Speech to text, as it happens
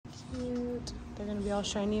They're gonna be all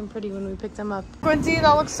shiny and pretty when we pick them up. Quincy,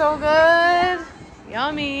 that looks so good.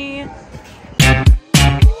 Yummy.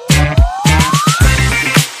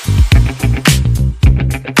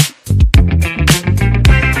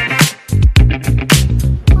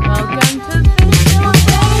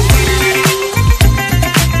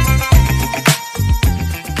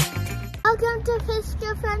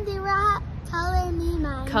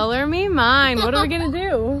 Color me mine. What are we gonna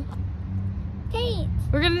do? Paint.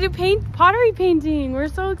 We're gonna do pottery painting. We're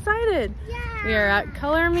so excited. Yeah. We are at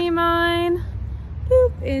Color Me Mine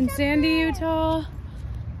in Sandy, Utah,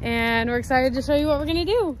 and we're excited to show you what we're gonna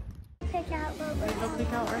do. Pick out what We're gonna go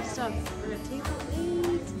pick out our stuff. We're at table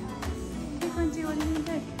 8. Hey Quincy, what are you gonna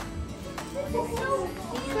pick?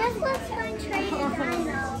 First, let's find Trey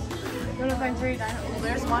Dino. You wanna find Trey Dino? Well,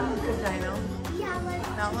 there's one good dino. Yeah,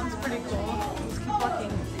 That one's pretty cool. Let's keep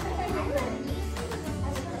looking.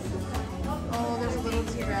 Oh, there's a little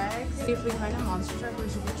T-Rex. See if we find a monster truck, we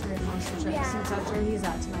should get Trey a monster truck since that's where he's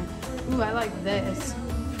at tonight. Ooh, I like this.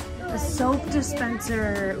 A soap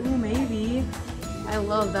dispenser. Ooh, maybe. I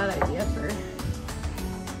love that idea for...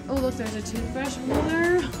 Oh, look, there's a toothbrush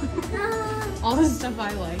holder. All this stuff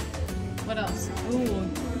I like. What else? Ooh,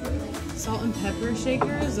 salt and pepper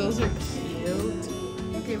shakers. Those are cute.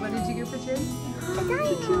 Okay, what did you get for Trey? A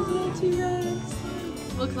dino. Cute little T-Rex.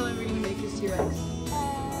 What color are we gonna make his T-Rex?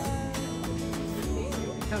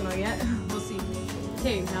 Don't know yet. We'll see.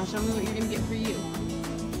 Okay, now show me what you're gonna get for you.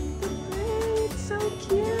 It's so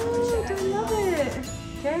cute. I love it.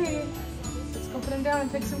 Okay, let's go put him down and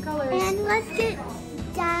pick some colors. And let's get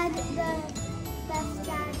Dad the best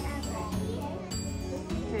dad ever.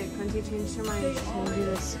 Okay, Quincy changed her mind. She's gonna do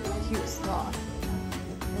this cute sloth.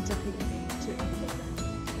 It's a pink too.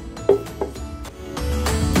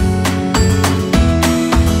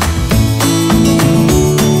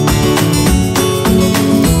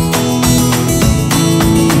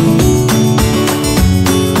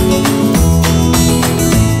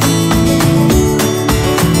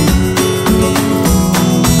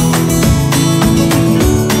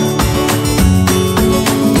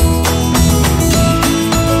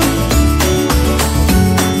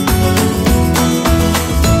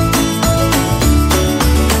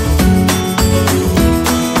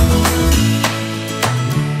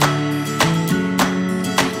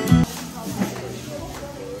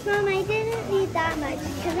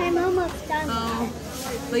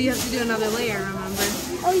 But you have to do another layer, remember?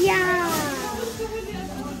 Oh yeah.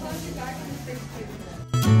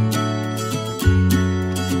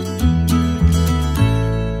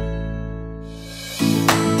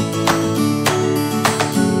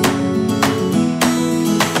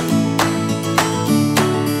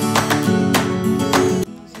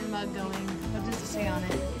 How's your mug going? What does it say on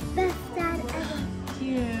it? Best dad ever.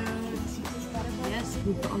 Cute. Yes.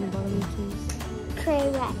 We put on the bottom of the trees.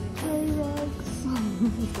 T-Rex.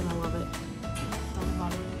 He's gonna love it. On the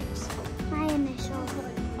bottom of yours. My initials.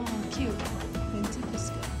 Oh, cute. Quincy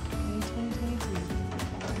Pisco. May 2023.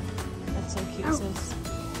 That's so cute, sis.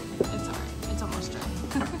 It's alright. It's almost dry.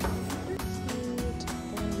 Cute.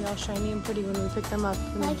 They're gonna be all shiny and pretty when we pick them up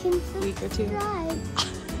in a week or two.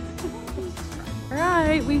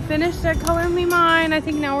 Alright, we finished at Color Me Mine. I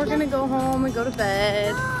think now we're gonna go home and go to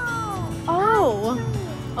bed. Oh!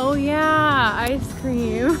 Oh yeah, ice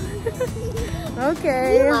cream.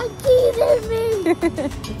 Okay. You are teasing me.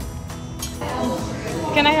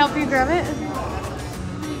 Can I help you grab it?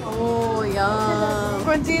 Oh, yum.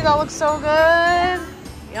 Quincy, that looks so good.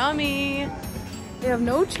 Yummy. We have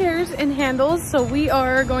no chairs and handles, so we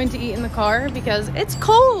are going to eat in the car because it's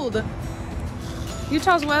cold.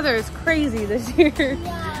 Utah's weather is crazy this year.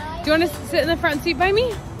 Yeah, Do you want to sit in the front seat by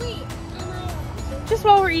me? wait, Just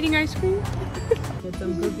while we're eating ice cream. Get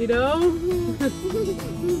some cookie dough.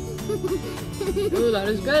 Ooh, that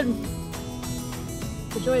is good.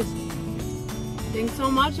 Good choice. Thanks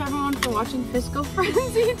so much, everyone, for watching Fiscal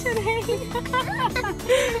Frenzy today.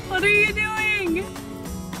 What are you doing?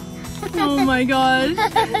 Oh my gosh.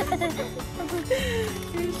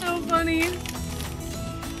 You're so funny.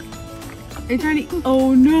 Are you trying to eat?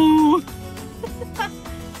 Oh no. The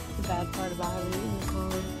bad part about having eaten the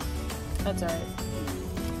clothes. That's alright.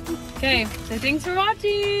 Okay, so thanks for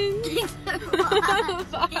watching. Thanks for watching.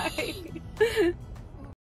 Bye.